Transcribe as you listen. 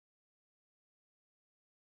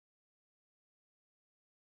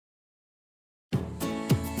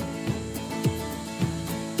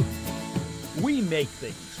We make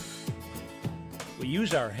things. We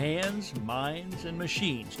use our hands, minds, and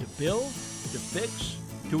machines to build, to fix,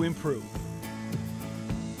 to improve.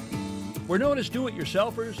 We're known as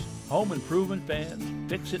do-it-yourselfers, home improvement fans,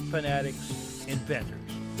 fix-it fanatics, inventors.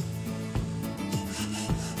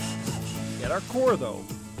 At our core, though,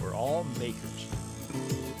 we're all makers.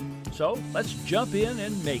 So let's jump in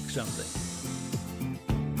and make something.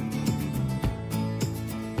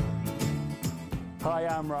 Hi,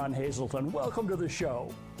 I'm Ron Hazelton. Welcome to the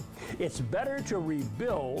show. It's better to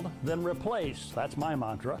rebuild than replace. That's my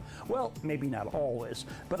mantra. Well, maybe not always,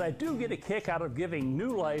 but I do get a kick out of giving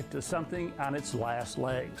new life to something on its last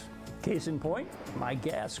legs. Case in point, my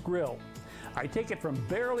gas grill. I take it from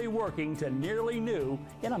barely working to nearly new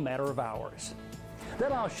in a matter of hours.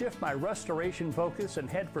 Then I'll shift my restoration focus and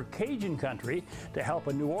head for Cajun country to help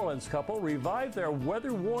a New Orleans couple revive their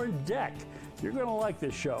weather-worn deck. You're going to like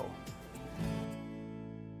this show.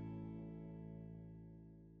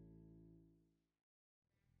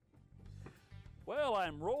 Well,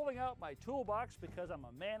 I'm rolling out my toolbox because I'm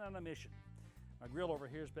a man on a mission. My grill over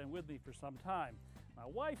here has been with me for some time. My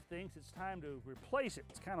wife thinks it's time to replace it.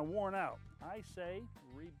 It's kind of worn out. I say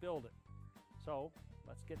rebuild it. So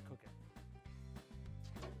let's get cooking.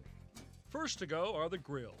 First to go are the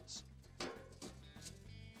grills.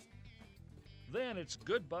 Then it's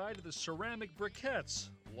goodbye to the ceramic briquettes,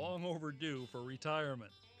 long overdue for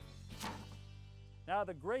retirement. Now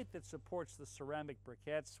the grate that supports the ceramic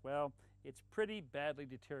briquettes, well, it's pretty badly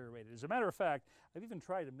deteriorated. As a matter of fact, I've even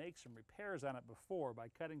tried to make some repairs on it before by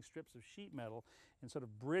cutting strips of sheet metal and sort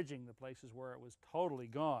of bridging the places where it was totally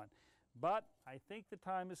gone. But I think the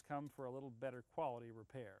time has come for a little better quality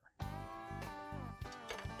repair.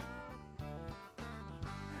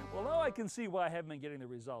 Well, now I can see why I haven't been getting the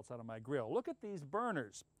results out of my grill. Look at these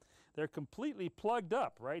burners. They're completely plugged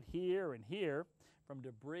up right here and here from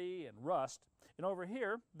debris and rust. And over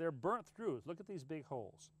here, they're burnt through. Look at these big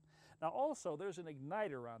holes. Now also, there's an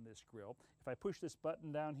igniter on this grill. If I push this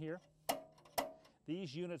button down here,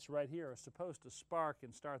 these units right here are supposed to spark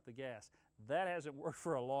and start the gas. That hasn't worked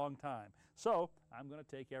for a long time. So I'm going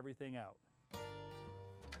to take everything out.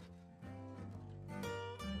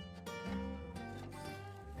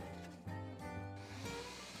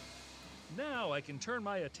 Now I can turn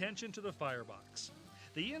my attention to the firebox.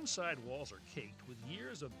 The inside walls are caked with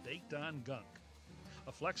years of baked-on gunk.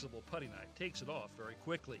 A flexible putty knife takes it off very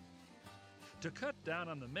quickly. To cut down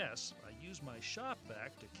on the mess, I use my shop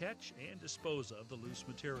vac to catch and dispose of the loose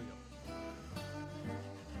material.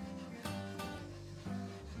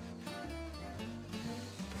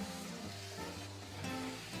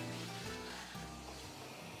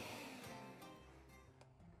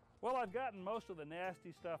 Well, I've gotten most of the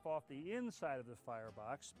nasty stuff off the inside of the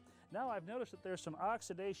firebox. Now I've noticed that there's some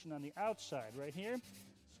oxidation on the outside right here,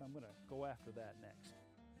 so I'm going to go after that next.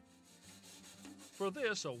 For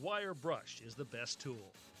this, a wire brush is the best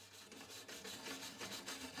tool.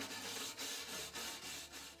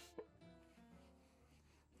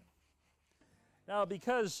 Now,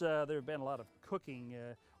 because there have been a lot of cooking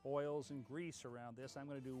oils and grease around this, I'm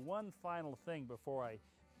going to do one final thing before I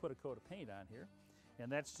put a coat of paint on here,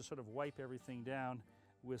 and that's to sort of wipe everything down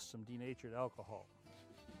with some denatured alcohol.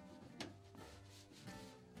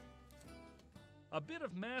 A bit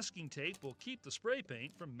of masking tape will keep the spray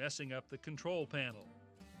paint from messing up the control panel.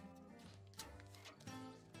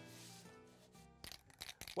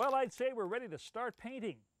 Well, I'd say we're ready to start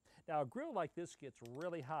painting. Now, a grill like this gets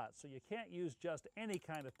really hot, so you can't use just any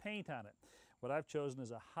kind of paint on it. What I've chosen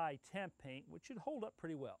is a high temp paint, which should hold up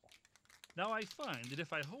pretty well. Now I find that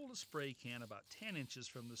if I hold a spray can about 10 inches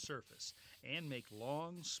from the surface and make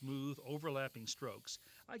long, smooth, overlapping strokes,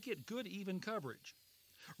 I get good even coverage.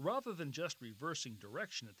 Rather than just reversing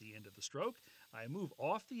direction at the end of the stroke, I move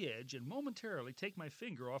off the edge and momentarily take my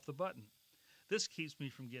finger off the button. This keeps me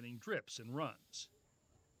from getting drips and runs.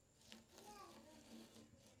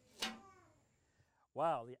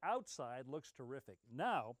 Wow, the outside looks terrific.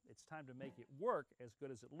 Now it's time to make it work as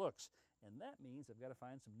good as it looks, and that means I've got to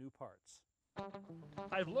find some new parts.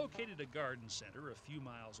 I've located a garden center a few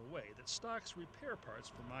miles away that stocks repair parts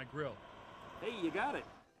for my grill. Hey, you got it.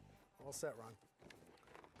 All set, Ron.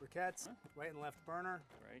 Briquettes, right and left burner,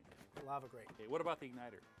 Right. lava grate. Okay, what about the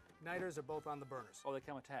igniter? Igniters are both on the burners. Oh, they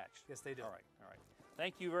come attached. Yes, they do. All right, all right.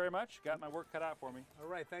 Thank you very much. Got my work cut out for me. All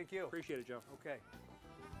right, thank you. Appreciate it, Joe. Okay.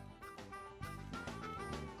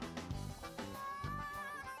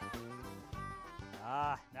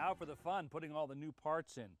 Now for the fun, putting all the new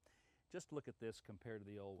parts in. Just look at this compared to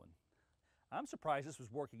the old one. I'm surprised this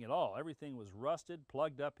was working at all. Everything was rusted,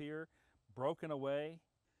 plugged up here, broken away.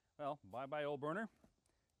 Well, bye-bye, old burner.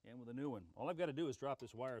 and with a new one. All I've got to do is drop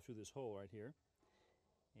this wire through this hole right here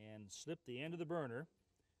and slip the end of the burner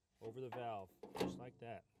over the valve, just like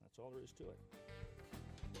that. That's all there is to it.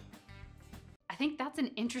 I think that's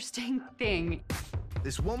an interesting thing.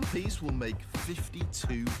 This one piece will make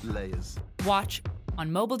 52 layers. Watch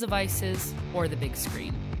on mobile devices or the big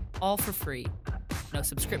screen, all for free. No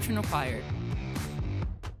subscription required.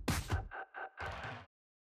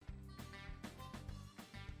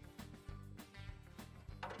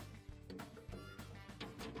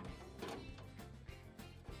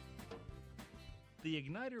 The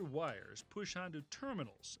igniter wires push onto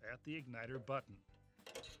terminals at the igniter button.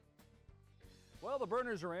 Well, the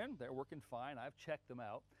burners are in. They're working fine. I've checked them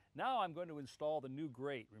out. Now I'm going to install the new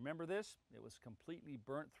grate. Remember this? It was completely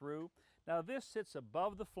burnt through. Now this sits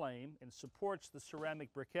above the flame and supports the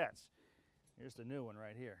ceramic briquettes. Here's the new one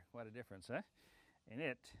right here. Quite a difference, huh? And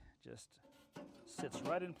it just sits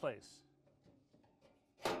right in place.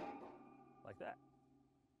 Like that.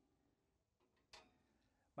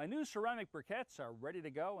 My new ceramic briquettes are ready to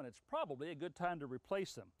go, and it's probably a good time to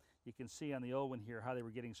replace them. You can see on the old one here how they were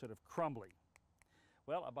getting sort of crumbly.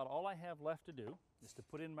 Well, about all I have left to do is to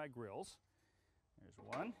put in my grills. There's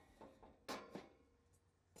one,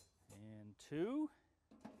 and two.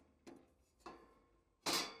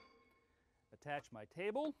 Attach my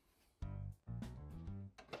table,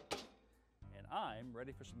 and I'm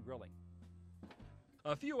ready for some grilling.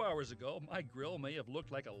 A few hours ago, my grill may have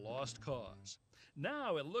looked like a lost cause.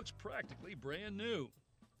 Now it looks practically brand new.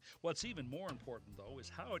 What's even more important, though, is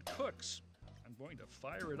how it cooks. I'm going to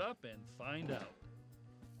fire it up and find out.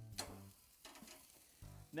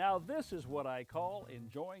 Now this is what I call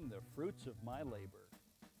enjoying the fruits of my labor.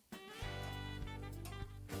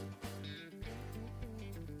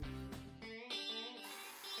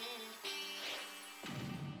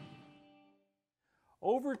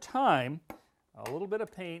 Over time, a little bit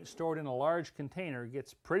of paint stored in a large container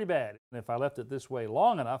gets pretty bad. And if I left it this way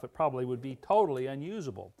long enough, it probably would be totally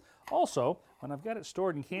unusable. Also, when I've got it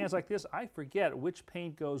stored in cans like this, I forget which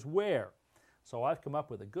paint goes where. So I've come up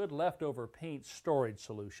with a good leftover paint storage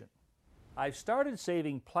solution. I've started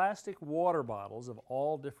saving plastic water bottles of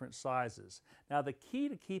all different sizes. Now the key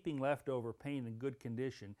to keeping leftover paint in good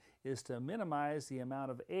condition is to minimize the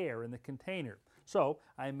amount of air in the container. So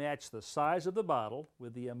I match the size of the bottle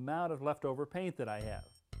with the amount of leftover paint that I have.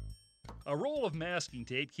 A roll of masking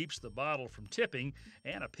tape keeps the bottle from tipping,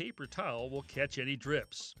 and a paper towel will catch any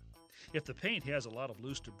drips. If the paint has a lot of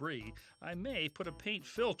loose debris, I may put a paint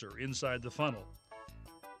filter inside the funnel.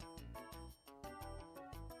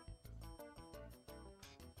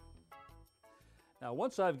 Now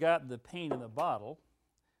once I've got the paint in the bottle,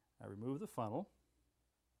 I remove the funnel,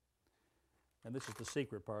 and this is the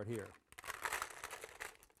secret part here.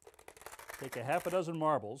 Take a half a dozen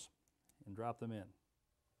marbles and drop them in.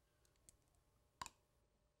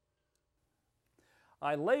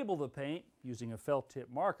 I label the paint using a felt tip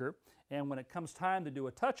marker, and when it comes time to do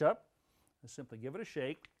a touch-up, I simply give it a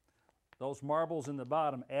shake. Those marbles in the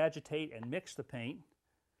bottom agitate and mix the paint.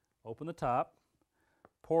 Open the top,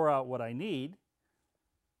 pour out what I need,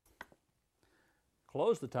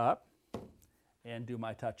 close the top, and do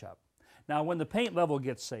my touch-up. Now when the paint level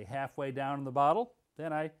gets, say, halfway down in the bottle,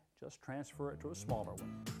 then I just transfer it to a smaller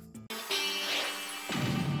one.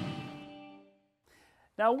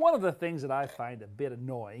 Now one of the things that I find a bit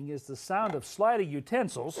annoying is the sound of sliding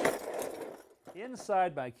utensils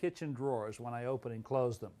inside my kitchen drawers when I open and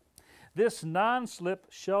close them. This non-slip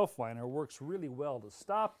shelf liner works really well to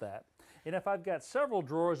stop that, and if I've got several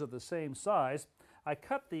drawers of the same size, I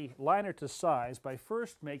cut the liner to size by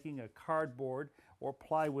first making a cardboard or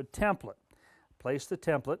plywood template. Place the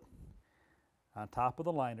template on top of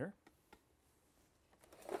the liner.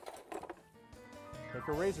 Take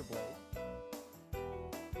a razor blade.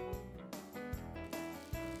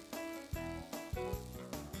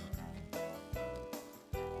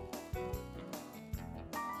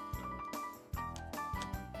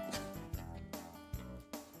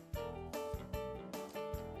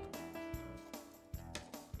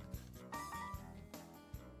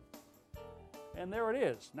 And there it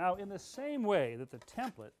is. Now, in the same way that the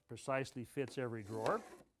template precisely fits every drawer,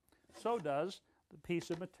 so does the piece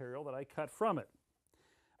of material that I cut from it.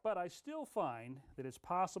 But I still find that it's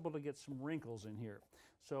possible to get some wrinkles in here.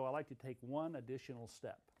 So I like to take one additional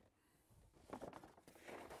step.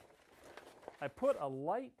 I put a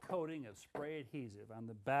light coating of spray adhesive on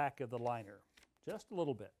the back of the liner, just a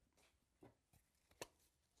little bit.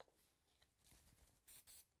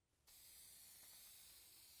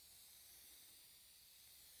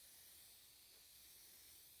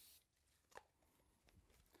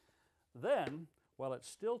 Then, while it's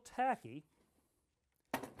still tacky,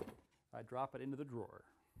 I drop it into the drawer.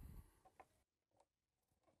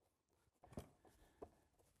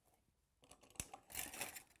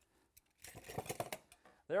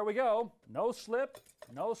 There we go. No slip,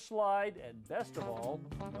 no slide, and best of all,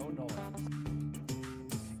 no noise.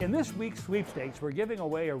 In this week's sweepstakes, we're giving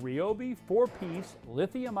away a Ryobi 4-piece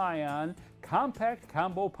lithium-ion compact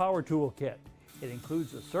combo power tool kit. It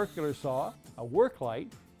includes a circular saw, a work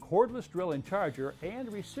light, cordless drill and charger,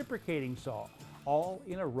 and reciprocating saw, all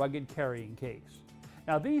in a rugged carrying case.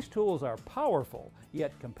 Now these tools are powerful,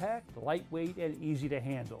 yet compact, lightweight, and easy to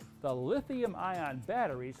handle. The lithium-ion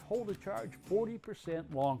batteries hold a charge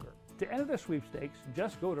 40% longer. To enter the sweepstakes,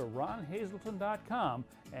 just go to ronhazelton.com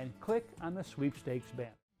and click on the sweepstakes banner.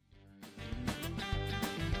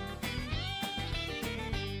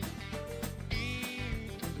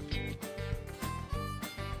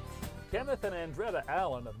 Kenneth and Andretta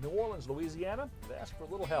Allen of New Orleans, Louisiana have asked for a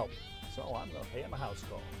little help, so I'm going to pay them a house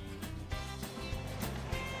call.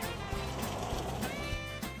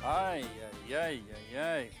 Ay. I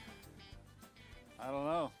don't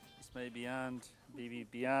know. This may be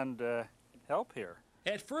beyond help here.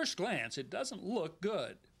 At first glance, it doesn't look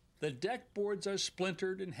good. The deck boards are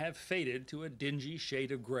splintered and have faded to a dingy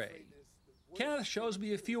shade of gray. Kenneth shows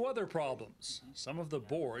me a few other problems. Some of the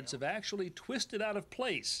boards have actually twisted out of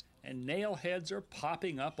place, and nail heads are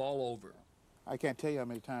popping up all over. I can't tell you how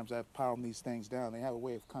many times I've piled these things down. They have a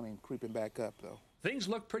way of creeping back up, though. Things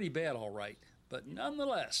look pretty bad, all right. But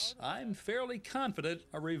nonetheless, I'm fairly confident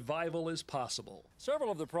a revival is possible.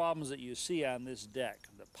 Several of the problems that you see on this deck,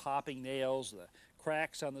 the popping nails, the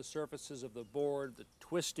cracks on the surfaces of the board, the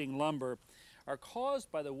twisting lumber, are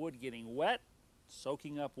caused by the wood getting wet,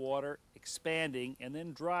 soaking up water, expanding, and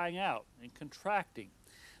then drying out and contracting.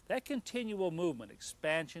 That continual movement,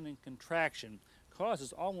 expansion and contraction,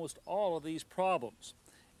 causes almost all of these problems.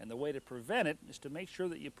 And the way to prevent it is to make sure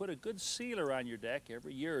that you put a good sealer on your deck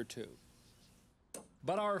every year or two.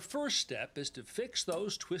 But our first step is to fix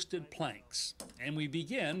those twisted planks, and we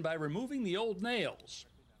begin by removing the old nails.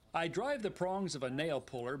 I drive the prongs of a nail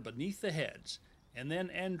puller beneath the heads, and then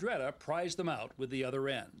Andretta pries them out with the other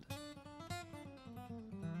end.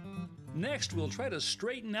 Next, we'll try to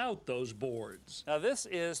straighten out those boards. Now this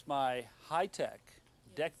is my high-tech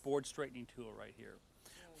deck board straightening tool right here.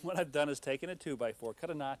 What I've done is taken a 2x4, cut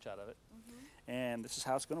a notch out of it, and this is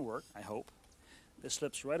how it's going to work, I hope. This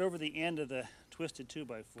slips right over the end of the twisted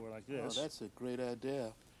 2x4 like this. Oh, that's a great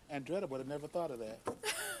idea. Andretta would have never thought of that.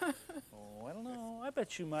 Oh, I don't know. I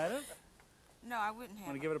bet you might have. No, I wouldn't have.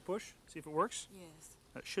 Want to give it a push? See if it works? Yes.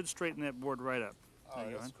 That should straighten that board right up. Oh,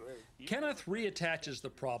 that's great. Kenneth reattaches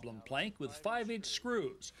the problem plank with 5/8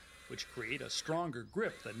 screws, which create a stronger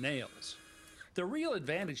grip than nails. The real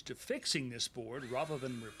advantage to fixing this board rather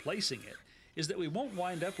than replacing it is that we won't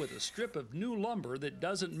wind up with a strip of new lumber that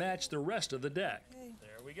doesn't match the rest of the deck. Okay.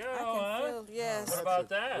 There we go, I huh? can feel, yes. What about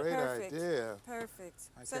that? Great Perfect. idea. Perfect.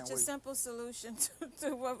 I Such can't a wait. simple solution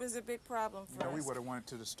to what was a big problem for You know, we us. would have went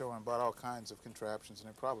to the store and bought all kinds of contraptions, and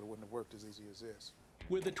it probably wouldn't have worked as easy as this.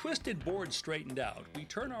 With the twisted board straightened out, we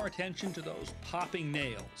turn our attention to those popping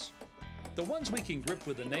nails. The ones we can grip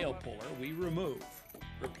with a nail puller, we remove,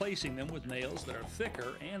 replacing them with nails that are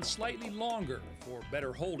thicker and slightly longer for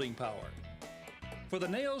better holding power. For the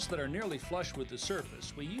nails that are nearly flush with the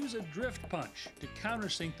surface, we use a drift punch to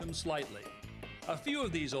countersink them slightly. A few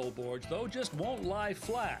of these old boards, though, just won't lie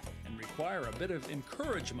flat and require a bit of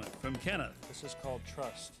encouragement from Kenneth. This is called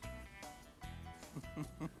trust.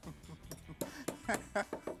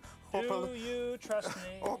 Do you trust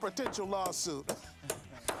me? Or potential lawsuit.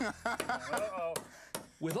 Uh-oh.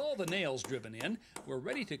 With all the nails driven in, we're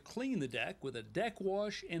ready to clean the deck with a deck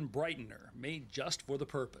wash and brightener made just for the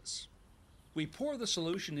purpose. We pour the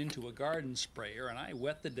solution into a garden sprayer and I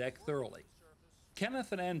wet the deck thoroughly.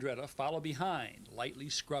 Kenneth and Andretta follow behind, lightly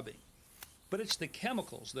scrubbing. But it's the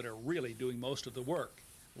chemicals that are really doing most of the work,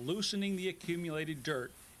 loosening the accumulated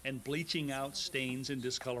dirt and bleaching out stains and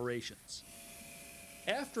discolorations.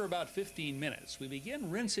 After about 15 minutes, we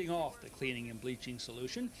begin rinsing off the cleaning and bleaching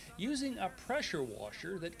solution using a pressure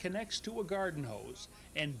washer that connects to a garden hose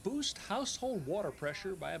and boosts household water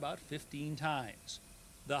pressure by about 15 times.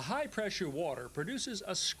 The high-pressure water produces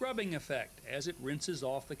a scrubbing effect as it rinses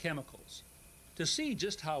off the chemicals. To see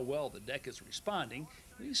just how well the deck is responding,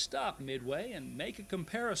 we stop midway and make a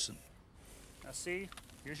comparison. Now see,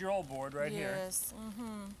 here's your old board right here. Yes.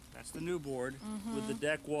 That's the new board with the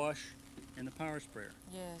deck wash and the power sprayer.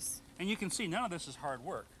 Yes. And you can see none of this is hard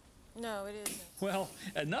work. No, it isn't. Well,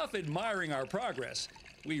 enough admiring our progress.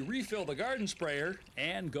 We refill the garden sprayer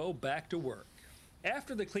and go back to work.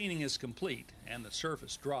 After the cleaning is complete and the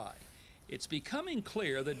surface dry, It's becoming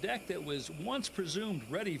clear the deck that was once presumed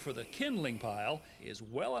ready for the kindling pile is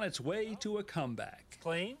well on its way to a comeback.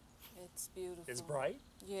 Clean? It's beautiful. It's bright?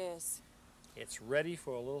 Yes. It's ready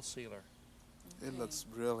for a little sealer. It looks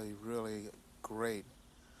really, really great.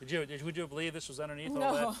 Would you believe this was underneath all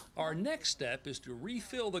No. that? Our next step is to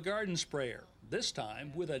refill the garden sprayer, this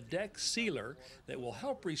time with a deck sealer that will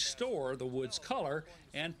help restore the wood's color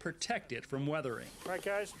and protect it from weathering. All right,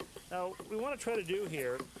 guys. Now, what we want to try to do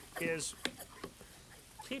here is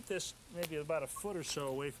keep this maybe about a foot or so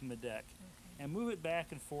away from the deck and move it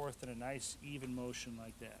back and forth in a nice, even motion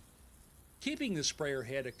like that. Keeping the sprayer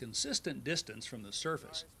head a consistent distance from the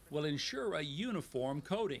surface will ensure a uniform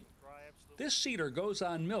coating. This sealer goes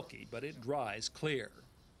on milky, but it dries clear.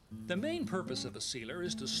 The main purpose of a sealer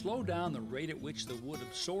is to slow down the rate at which the wood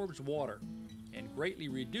absorbs water and greatly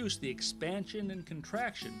reduce the expansion and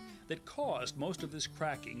contraction that caused most of this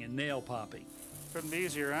cracking and nail popping. Couldn't be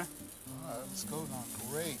easier, huh? It's going on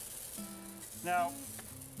great. Now,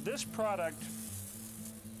 this product,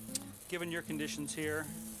 given your conditions here,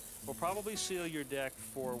 will probably seal your deck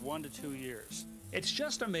for 1 to 2 years. It's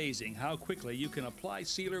just amazing how quickly you can apply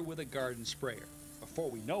sealer with a garden sprayer.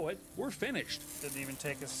 Before we know it, we're finished. Didn't even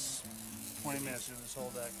take us 20 minutes to do this whole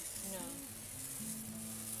deck.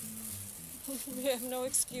 No. We have no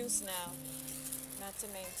excuse now not to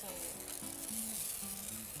maintain it.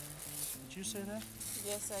 Did you say that?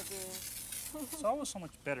 Yes, I did. It's always so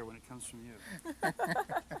much better when it comes from you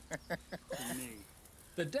than me.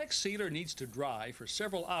 The deck sealer needs to dry for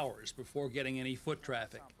several hours before getting any foot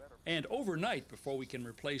traffic, and overnight before we can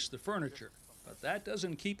replace the furniture. But that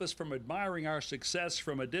doesn't keep us from admiring our success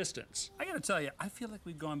from a distance. I gotta tell you, I feel like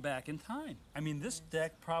we've gone back in time. I mean, this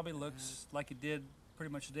deck probably looks like it did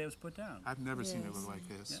pretty much the day it was put down. I've never seen it look like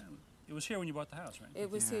this. Yeah, it was here when you bought the house, right?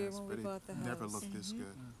 It was here Yes, when we but bought the house. never looked this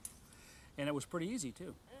good. And it was pretty easy,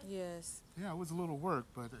 too. Yes. Yeah, it was a little work,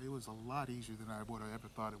 but it was a lot easier than I would have ever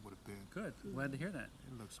thought it would have been. Good. Glad to hear that.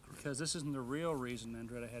 It looks great. Because this isn't the real reason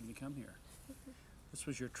Andretta had me come here. This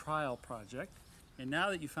was your trial project. And now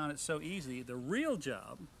that you found it so easy, the real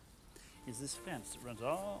job is this fence that runs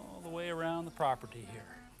all the way around the property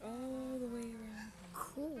here. All the way around.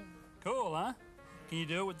 Cool. Cool, huh? Can you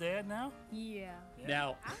do it with Dad now? Yeah.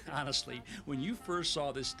 Now, honestly, when you first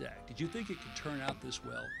saw this deck, did you think it could turn out this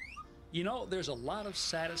well? You know, there's a lot of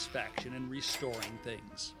satisfaction in restoring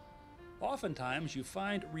things. Oftentimes, you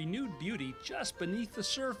find renewed beauty just beneath the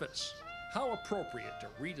surface. How appropriate to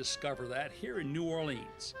rediscover that here in New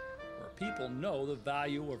Orleans, where people know the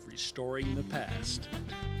value of restoring the past.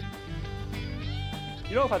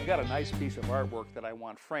 You know, if I've got a nice piece of artwork that I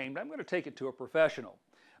want framed, I'm going to take it to a professional.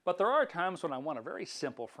 But there are times when I want a very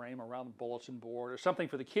simple frame around the bulletin board or something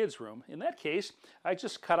for the kids' room. In that case, I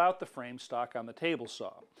just cut out the frame stock on the table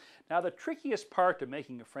saw. Now, the trickiest part to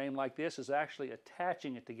making a frame like this is actually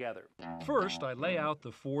attaching it together. First, I lay out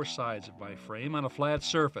the 4 sides of my frame on a flat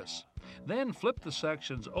surface. Then flip the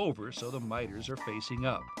sections over so the miters are facing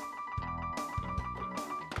up.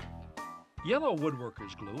 Yellow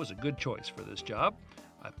woodworker's glue is a good choice for this job.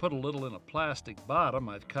 I put a little in a plastic bottom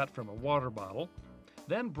I've cut from a water bottle.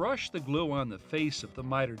 Then brush the glue on the face of the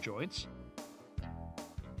miter joints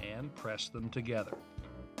and press them together.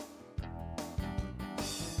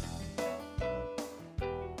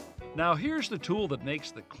 Now here's the tool that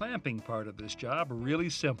makes the clamping part of this job really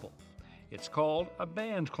simple. It's called a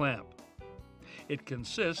band clamp. It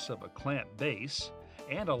consists of a clamp base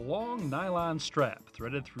and a long nylon strap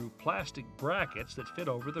threaded through plastic brackets that fit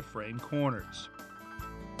over the frame corners.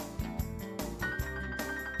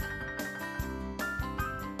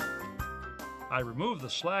 I remove the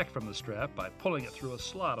slack from the strap by pulling it through a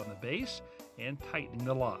slot on the base and tightening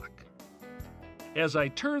the lock. As I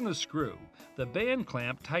turn the screw, the band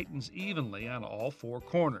clamp tightens evenly on all 4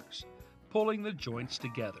 corners, pulling the joints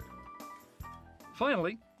together.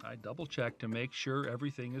 Finally, I double check to make sure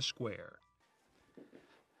everything is square.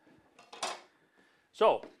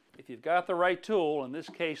 So, if you've got the right tool, in this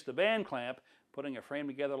case the band clamp, putting a frame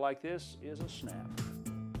together like this is a snap.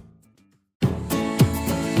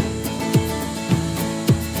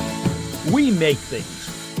 We make things.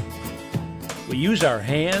 We use our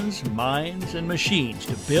hands, minds, and machines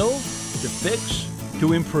to build, to fix,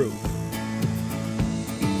 to improve.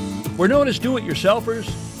 We're known as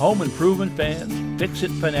do-it-yourselfers, home improvement fans,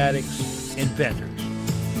 fix-it fanatics, inventors.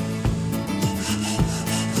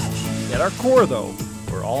 At our core, though,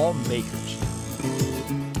 we're all makers.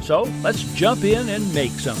 So let's jump in and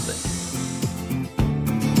make something.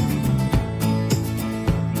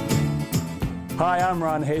 Hi, I'm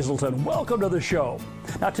Ron Hazelton. Welcome to the show.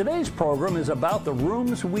 Now, today's program is about the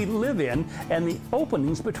rooms we live in and the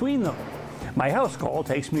openings between them. My house call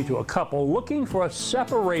takes me to a couple looking for a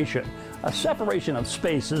separation of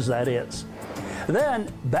spaces, that is.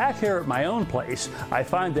 Then, back here at my own place, I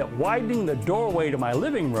find that widening the doorway to my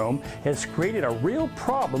living room has created a real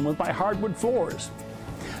problem with my hardwood floors.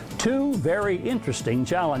 Two very interesting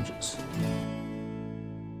challenges.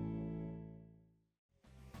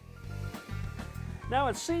 Now,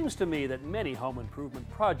 it seems to me that many home improvement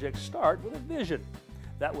projects start with a vision.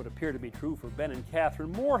 That would appear to be true for Ben and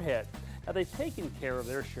Catherine Moorhead. Now, they've taken care of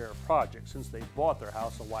their share of projects since they bought their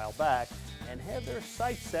house a while back and have their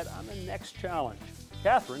sights set on the next challenge.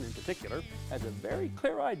 Catherine, in particular, has a very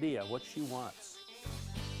clear idea of what she wants.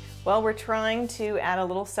 Well, we're trying to add a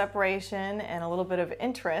little separation and a little bit of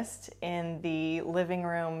interest in the living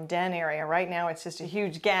room den area. Right now it's just a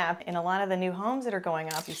huge gap. In a lot of the new homes that are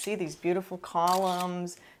going up, you see these beautiful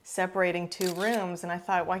columns separating two rooms, and I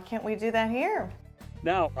thought, why can't we do that here?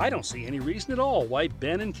 Now, I don't see any reason at all why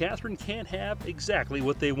Ben and Catherine can't have exactly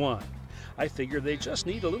what they want. I figure they just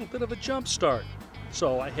need a little bit of a jump start.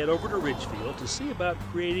 So I head over to Ridgefield to see about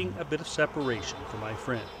creating a bit of separation for my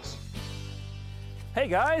friends. Hey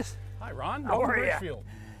guys! Hi Ron, How welcome are to ya? Ridgefield.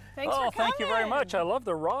 Thanks for coming. Thank you very much. I love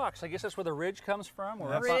the rocks. I guess that's where the ridge comes from.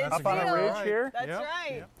 We're up Ridgefield. on a ridge here. That's Yep,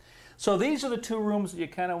 right. yep. So these are the two rooms that you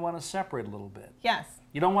kind of want to separate a little bit. Yes.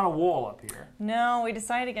 You don't want a wall up here. No, we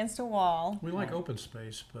decided against a wall. We like open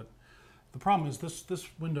space, but the problem is this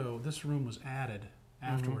room was added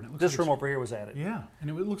afterward. It looks This like room it's- over here was added. Yeah, and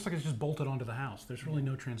it looks like it's just bolted onto the house. There's really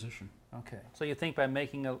no transition. Okay. So you think by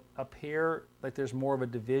making up here, like there's more of a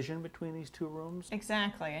division between these two rooms?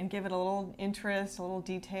 Exactly, and give it a little interest, a little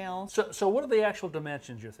detail. So what are the actual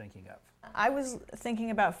dimensions you're thinking of? I was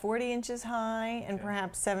thinking about 40 inches high and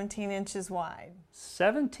perhaps 17 inches wide.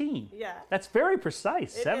 17? Yeah. That's very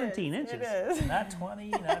precise. It 17 is, inches. it is. Not 20,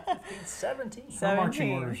 not 15, 17. Our marching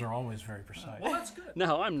 17. orders are always very precise. Well, that's good.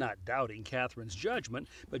 Now, I'm not doubting Catherine's judgment,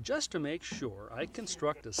 but just to make sure, I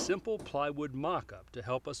construct a simple plywood mock-up to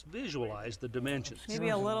help us visualize the dimensions. Maybe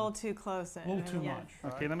a little too close in. A little too yeah.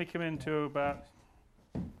 much. Okay, let me come into about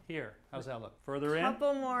here. How's that look? Further in?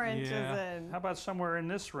 Couple more inches Yeah. in. How about somewhere in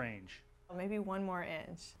this range? Maybe 1 more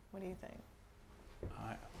inch. What do you think?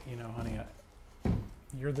 You know, honey,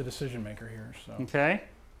 you're the decision maker here, so. Okay.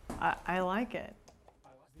 I like it.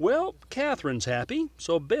 Well, Catherine's happy,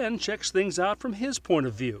 so Ben checks things out from his point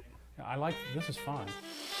of view. I like, this is fine.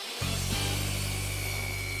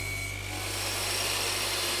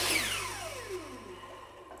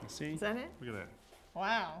 See? Is that it? Look at that.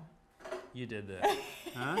 Wow. You did that.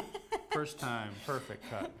 Huh? First time. Perfect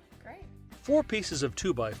cut. Great. 4 pieces of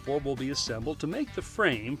 2x4 will be assembled to make the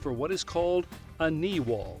frame for what is called a knee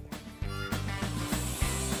wall.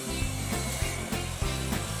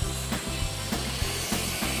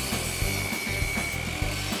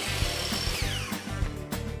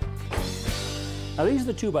 Now these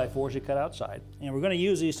are the 2x4s you cut outside, and we're going to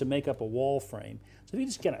use these to make up a wall frame. So if you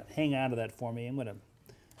just kind of hang on to that for me, I'm going to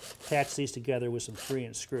attach these together with some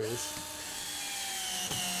 3-inch screws.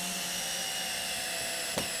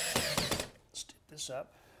 Stick this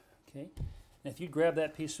up, okay? And if you grab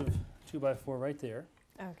that piece of 2x4 right there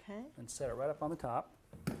Okay. and set it right up on the top.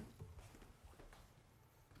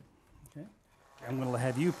 Okay. I'm going to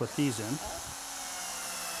have you put these in.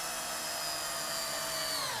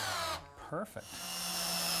 Perfect.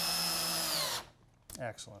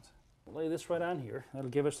 Excellent. We'll lay this right on here. That'll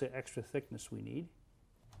give us the extra thickness we need.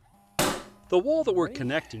 The wall that we're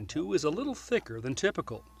connecting to is a little thicker than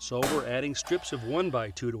typical, so we're adding strips of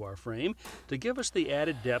 1x2 to our frame to give us the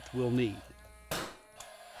added depth we'll need.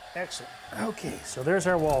 Excellent. Okay, so there's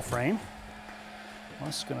our wall frame. Well,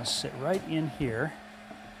 it's going to sit right in here,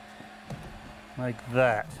 like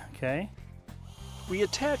that, okay? We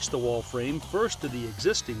attach the wall frame first to the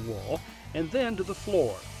existing wall and then to the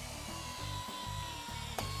floor.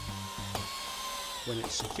 When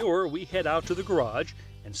it's secure, we head out to the garage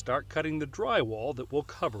and start cutting the drywall that will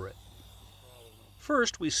cover it.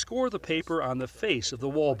 First, we score the paper on the face of the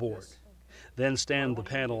wallboard, then stand the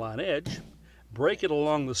panel on edge, break it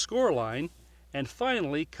along the score line, and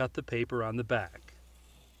finally cut the paper on the back.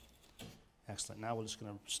 Excellent. Now we're just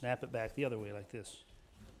going to snap it back the other way like this.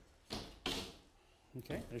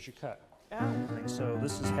 Okay, there's your cut. Okay, so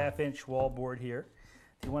this is 1/2-inch wallboard here.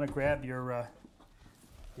 If you want to grab your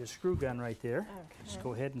screw gun right there, just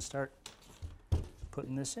go ahead and start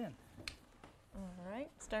putting this in. All right.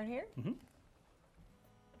 Start here. Mm-hmm.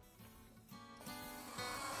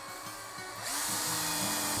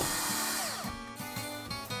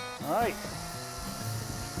 All right.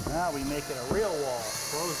 Now we make it a real wall,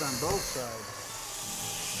 closed on both sides.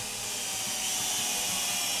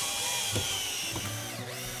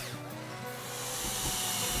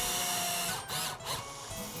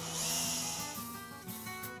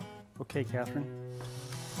 Okay, Catherine.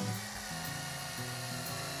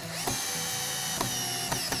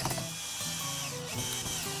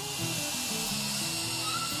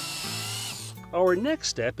 Our next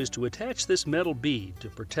step is to attach this metal bead to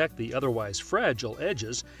protect the otherwise fragile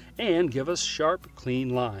edges and give us sharp, clean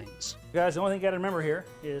lines. Guys, the only thing you got to remember here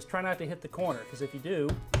is try not to hit the corner, because if you do,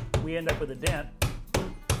 we end up with a dent,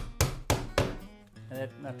 and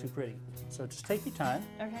that's not too pretty. So just take your time.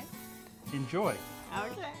 Okay. Enjoy.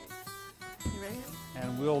 Okay. You ready?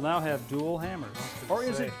 And we'll now have dual hammers. Or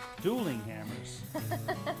is it dueling hammers?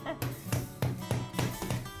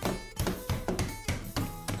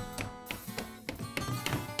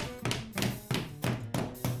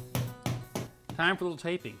 Time for a little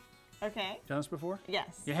taping. Okay. Done this before?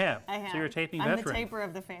 Yes. You have? I have. So you're a taping I'm veteran. the taper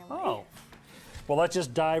of the family. Oh. Well, let's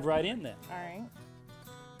just dive right in then. All right.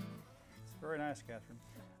 Very nice, Catherine.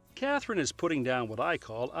 Catherine is putting down what I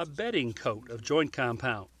call a bedding coat of joint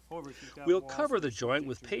compound. We'll cover the joint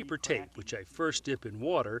with paper tape, which I first dip in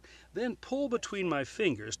water, then pull between my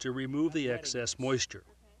fingers to remove the excess moisture.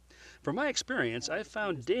 From my experience, I've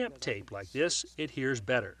found damp tape like this adheres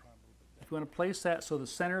better. You want to place that so the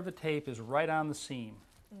center of the tape is right on the seam.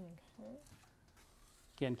 Okay.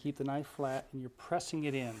 Again, keep the knife flat and you're pressing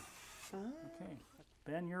it in. Okay.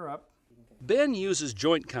 Ben, you're up. Ben uses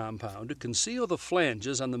joint compound to conceal the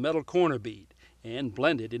flanges on the metal corner bead and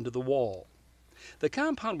blend it into the wall. The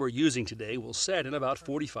compound we're using today will set in about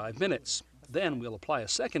 45 minutes. Then we'll apply a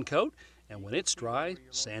second coat, and when it's dry,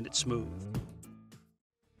 sand it smooth.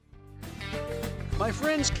 My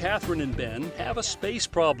friends Catherine and Ben have a space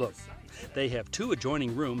problem. They have two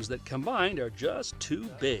adjoining rooms that combined are just too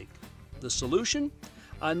big. The solution?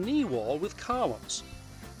 A knee wall with columns.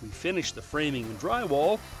 We finished the framing and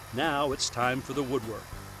drywall. Now it's time for the woodwork.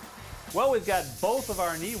 Well, we've got both of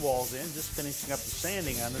our knee walls in, just finishing up the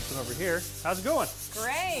sanding on this one over here. How's it going?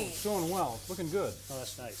 Great. It's going well. It's looking good. Oh,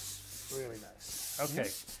 that's nice. Really nice. Okay.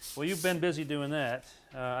 Well, you've been busy doing that.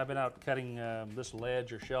 I've been out cutting this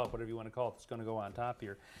ledge or shelf, whatever you want to call it, that's going to go on top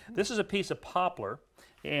here. This is a piece of poplar,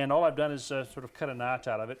 and all I've done is sort of cut a notch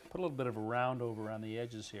out of it, put a little bit of a round over on the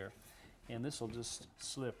edges here, and this will just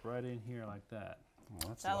slip right in here like that. Oh,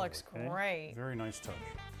 that's That lovely. looks great. Very nice touch.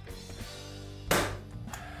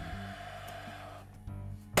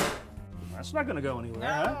 That's not going to go anywhere, No.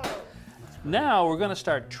 huh? Now we're going to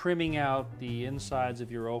start trimming out the insides of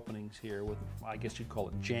your openings here with, I guess you'd call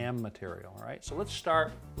it jam material, all right? So let's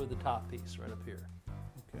start with the top piece right up here.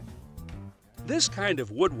 Okay. This kind of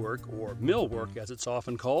woodwork, or millwork as it's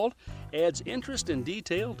often called, adds interest and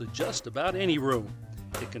detail to just about any room.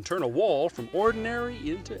 It can turn a wall from ordinary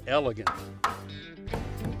into elegant.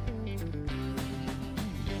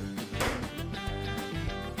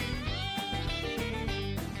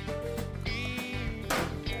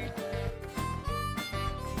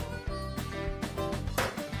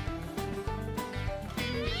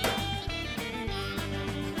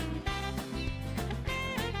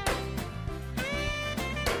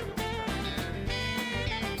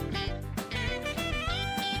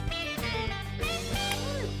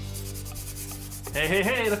 Hey, hey,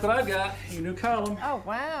 hey, look what I've got. Your new column. Oh,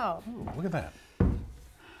 wow. Ooh, look at that.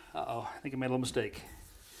 Uh-oh, I think I made a little mistake.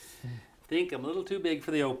 I think I'm a little too big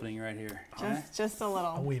for the opening right here. Just a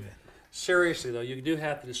little. I'll weave it. Seriously, though, you do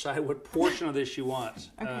have to decide what portion of this you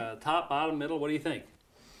want. Top, bottom, middle, what do you think?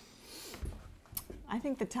 I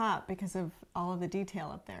think the top because of all of the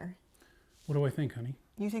detail up there. What do I think, honey?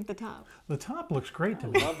 You think the top? The top looks great to I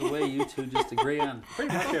me. love the way you two just agree on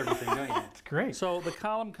pretty much everything, don't you? It's great. So the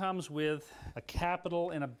column comes with a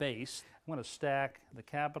capital and a base. I'm going to stack the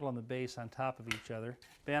capital and the base on top of each other.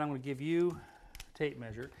 Ben, I'm going to give you a tape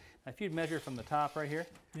measure. Now, if you'd measure from the top right here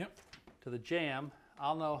to the jamb,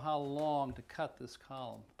 I'll know how long to cut this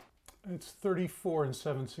column. It's 34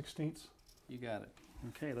 7/16. You got it.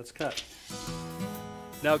 Okay, let's cut.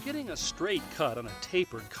 Now, getting a straight cut on a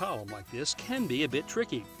tapered column like this can be a bit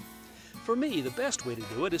tricky. For me, the best way to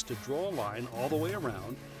do it is to draw a line all the way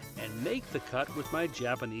around and make the cut with my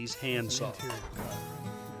Japanese handsaw. All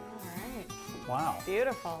right. Wow.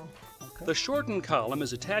 Beautiful. The shortened column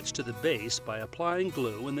is attached to the base by applying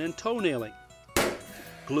glue and then toe nailing.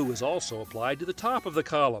 Glue is also applied to the top of the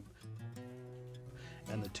column.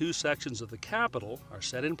 And the two sections of the capital are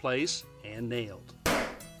set in place and nailed.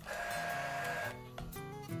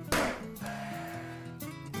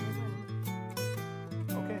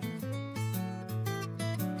 Okay.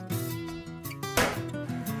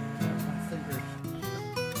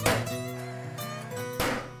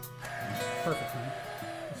 Perfect, honey.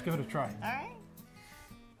 Let's give it a try. All right.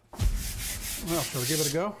 Well, shall we give it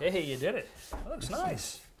a go? Hey, you did it. That looks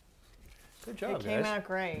nice. Good job, It came guys. out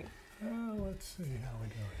great. Let's see how we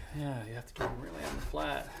go. Yeah, you have to get them really on the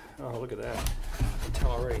flat. Oh, look at that. I can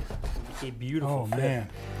tell already. A beautiful fit. Man.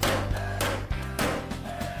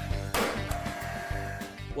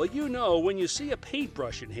 Well, you know, when you see a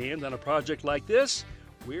paintbrush in hand on a project like this,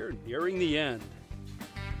 we're nearing the end.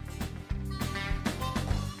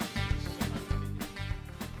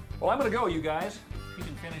 Well, I'm going to go, you guys. You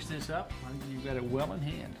can finish this up. I think you've got it well in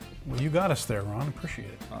hand. Well, you got us there, Ron. Appreciate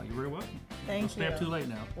it. Oh, you're very welcome. Thank Don't stay up you. too late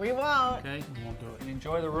now. We won't. Okay? We won't do it. And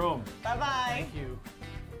enjoy the room. Bye-bye. Thank you.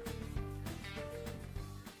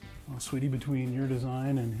 Well, sweetie, between your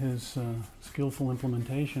design and his skillful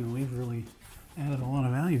implementation, we've really added a lot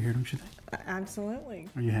of value here, don't you think? Absolutely.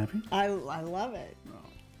 Are you happy? I love it.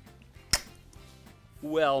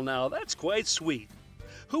 Well, now that's quite sweet.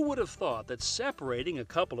 Who would have thought that separating a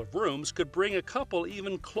couple of rooms could bring a couple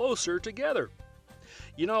even closer together?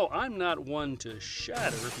 You know, I'm not one to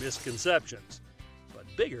shatter misconceptions, but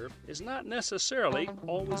bigger is not necessarily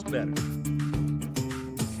always better.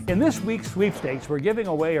 In this week's sweepstakes, we're giving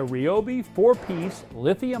away a Ryobi 4-piece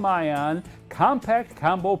lithium-ion compact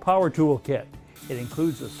combo power tool kit. It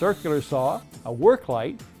includes a circular saw, a work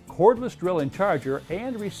light, cordless drill and charger,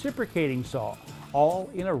 and reciprocating saw, all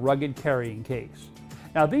in a rugged carrying case.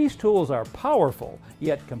 Now these tools are powerful,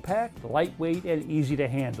 yet compact, lightweight, and easy to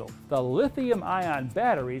handle. The lithium-ion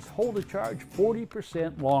batteries hold a charge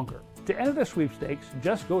 40% longer. To enter the sweepstakes,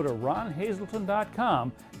 just go to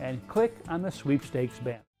ronhazelton.com and click on the sweepstakes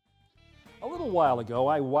banner. A little while ago,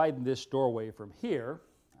 I widened this doorway from here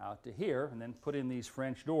out to here and then put in these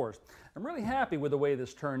French doors. I'm really happy with the way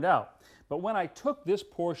this turned out. But when I took this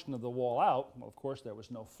portion of the wall out, well, of course there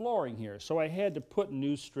was no flooring here, so I had to put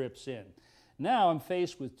new strips in. Now I'm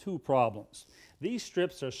faced with two problems. These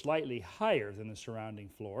strips are slightly higher than the surrounding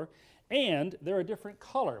floor, and they're a different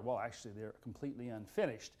color. Well, actually, they're completely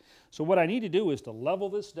unfinished. So what I need to do is to level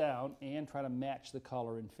this down and try to match the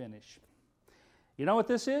color and finish. You know what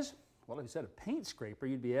this is? Well, if you said a paint scraper,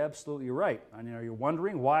 you'd be absolutely right. I mean, are you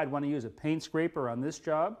wondering why I'd want to use a paint scraper on this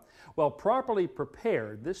job? Well, properly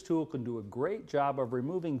prepared, this tool can do a great job of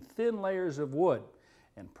removing thin layers of wood.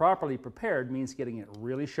 And properly prepared means getting it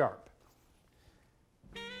really sharp.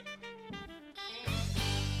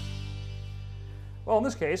 Well, in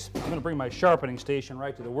this case, I'm going to bring my sharpening station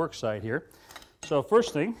right to the work site here. So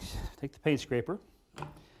first thing, take the paint scraper,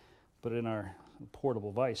 put it in our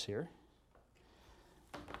portable vise here,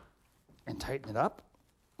 and tighten it up.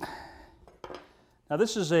 Now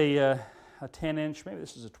this is a 10-inch, maybe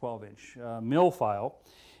this is a 12-inch mill file.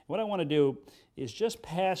 What I want to do is just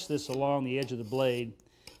pass this along the edge of the blade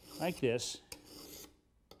like this.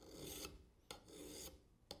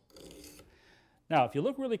 Now, if you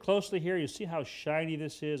look really closely here, you see how shiny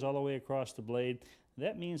this is all the way across the blade.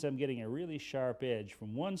 That means I'm getting a really sharp edge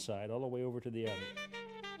from one side all the way over to the other.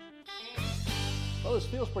 Well, this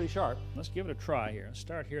feels pretty sharp. Let's give it a try here. I'll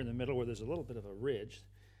start here in the middle where there's a little bit of a ridge.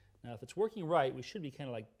 Now, if it's working right, we should be kind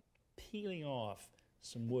of like peeling off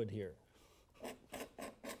some wood here.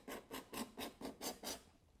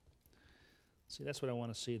 See, that's what I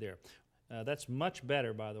want to see there. That's much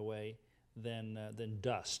better, by the way, than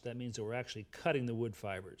dust. That means that we're actually cutting the wood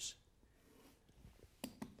fibers.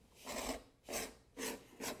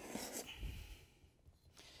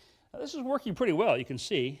 Now, this is working pretty well. You can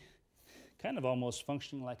see, kind of almost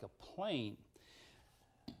functioning like a plane.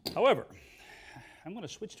 However, I'm going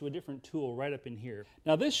to switch to a different tool right up in here.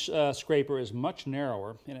 Now this scraper is much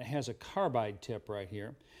narrower and it has a carbide tip right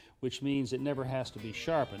here, which means it never has to be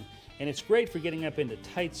sharpened. And it's great for getting up into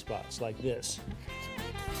tight spots like this.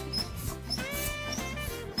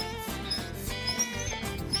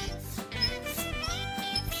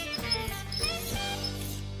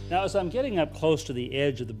 Now as I'm getting up close to the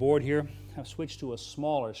edge of the board here, I've switched to a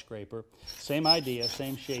smaller scraper. Same idea,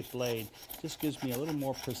 same shaped blade. Just gives me a little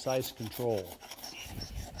more precise control.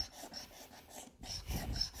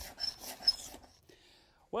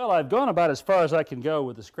 Well, I've gone about as far as I can go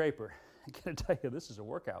with the scraper. I gotta tell you, this is a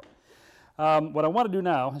workout. What I want to do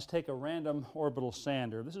now is take a random orbital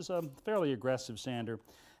sander. This is a fairly aggressive sander.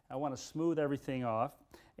 I want to smooth everything off,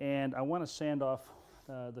 and I want to sand off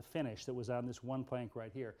the finish that was on this one plank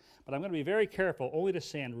right here. But I'm going to be very careful only to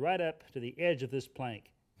sand right up to the edge of this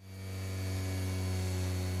plank.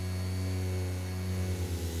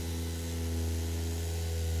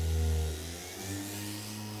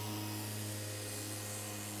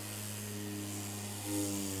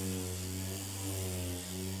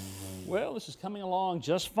 Well, this is coming along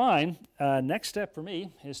just fine. Next step for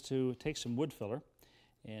me is to take some wood filler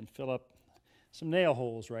and fill up some nail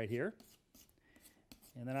holes right here.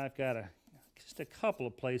 And then I've got just a couple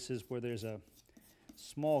of places where there's a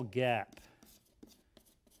small gap.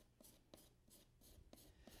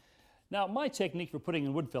 Now, my technique for putting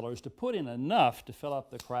in wood filler is to put in enough to fill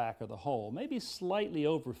up the crack or the hole, maybe slightly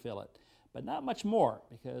overfill it, but not much more,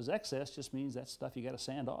 because excess just means that stuff you got to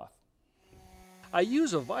sand off. I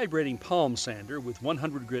use a vibrating palm sander with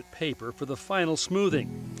 100 grit paper for the final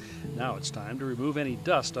smoothing. Now it's time to remove any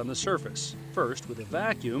dust on the surface, first with a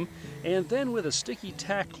vacuum and then with a sticky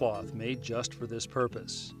tack cloth made just for this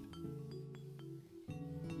purpose.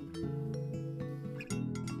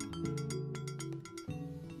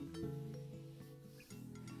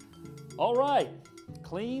 All right,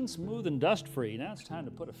 clean, smooth, and dust-free. Now it's time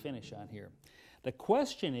to put a finish on here. The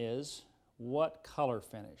question is, what color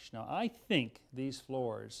finish? Now, I think these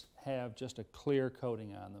floors have just a clear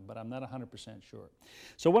coating on them, but I'm not 100% sure.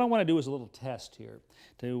 So what I want to do is a little test here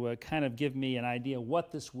to kind of give me an idea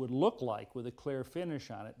what this would look like with a clear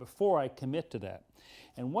finish on it before I commit to that.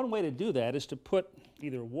 And one way to do that is to put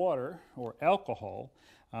either water or alcohol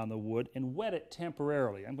on the wood and wet it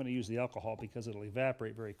temporarily. I'm going to use the alcohol because it'll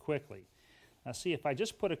evaporate very quickly. Now see, if I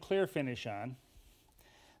just put a clear finish on,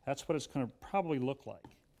 that's what it's going to probably look like.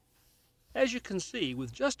 As you can see,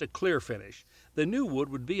 with just a clear finish, the new wood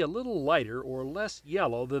would be a little lighter or less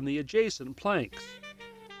yellow than the adjacent planks.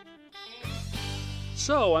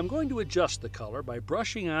 So I'm going to adjust the color by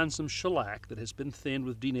brushing on some shellac that has been thinned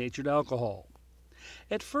with denatured alcohol.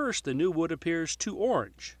 At first, the new wood appears too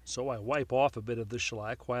orange, so I wipe off a bit of the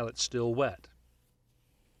shellac while it's still wet.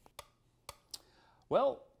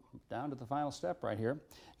 Well, down to the final step right here.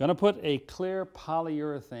 I'm going to put a clear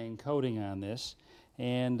polyurethane coating on this,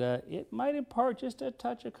 and it might impart just a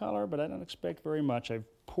touch of color, but I don't expect very much. I've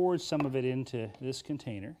poured some of it into this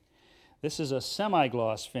container. This is a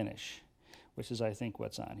semi-gloss finish, which is, I think,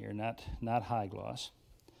 what's on here, not high gloss.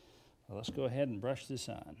 Well, let's go ahead and brush this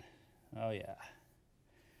on. Oh, yeah.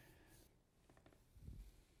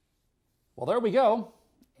 Well, there we go.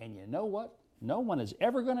 And you know what? No one is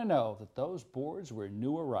ever going to know that those boards were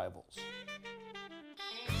new arrivals.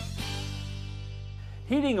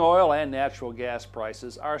 Heating oil and natural gas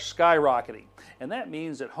prices are skyrocketing, and that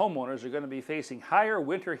means that homeowners are going to be facing higher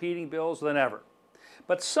winter heating bills than ever.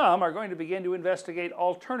 But some are going to begin to investigate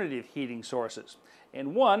alternative heating sources,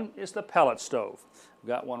 and one is the pellet stove. I've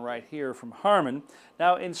got one right here from Harmon.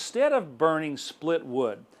 Now, instead of burning split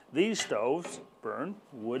wood, these stoves burn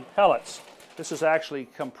wood pellets. This is actually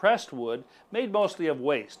compressed wood made mostly of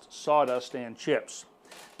waste, sawdust, and chips.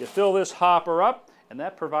 You fill this hopper up, and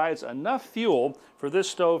that provides enough fuel for this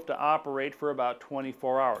stove to operate for about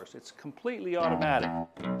 24 hours. It's completely automatic.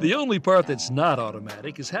 The only part that's not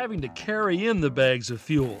automatic is having to carry in the bags of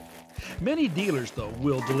fuel. Many dealers, though,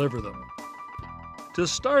 will deliver them. To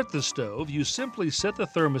start the stove, you simply set the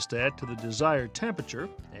thermostat to the desired temperature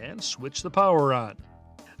and switch the power on.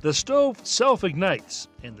 The stove self-ignites,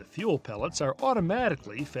 and the fuel pellets are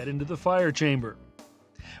automatically fed into the fire chamber.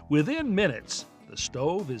 Within minutes, the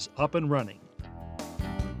stove is up and running.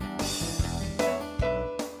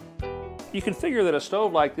 You can figure that a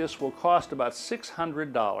stove like this will cost about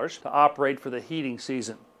 $600 to operate for the heating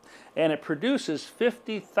season. And it produces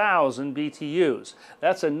 50,000 BTUs.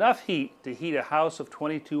 That's enough heat to heat a house of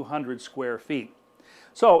 2,200 square feet.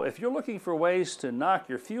 So if you're looking for ways to knock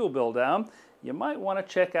your fuel bill down, you might want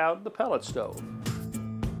to check out the pellet stove.